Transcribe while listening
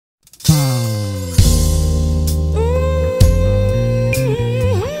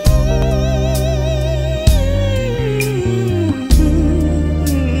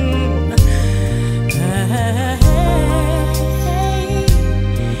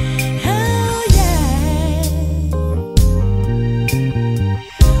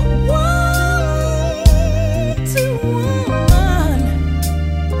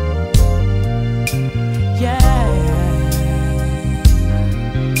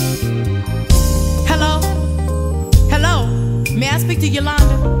speak to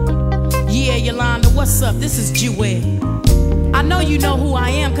Yolanda? Yeah, Yolanda, what's up? This is Jewell. I know you know who I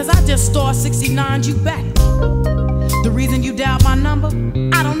am, cause I just star 69'd you back. The reason you dialed my number?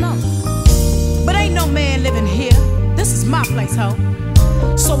 I don't know. But ain't no man living here. This is my place, ho.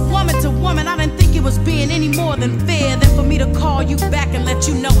 So woman to woman, I didn't think it was being any more than fair than for me to call you back and let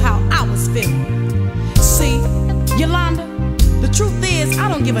you know how I was feeling. See, Yolanda, the truth is I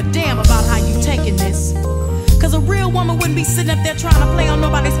don't give a damn about how you taking this. Cause a real woman wouldn't be sitting up there trying to play on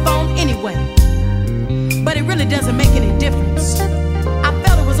nobody's phone anyway. But it really doesn't make any difference. I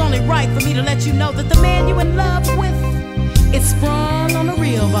felt it was only right for me to let you know that the man you in love with is sprung on a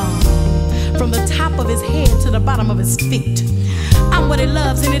real bomb. From the top of his head to the bottom of his feet. I'm what he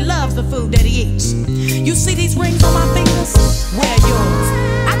loves and he loves the food that he eats. You see these rings on my fingers? Wear yours.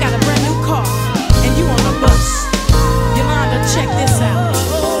 I got a brand new car and you on the bus.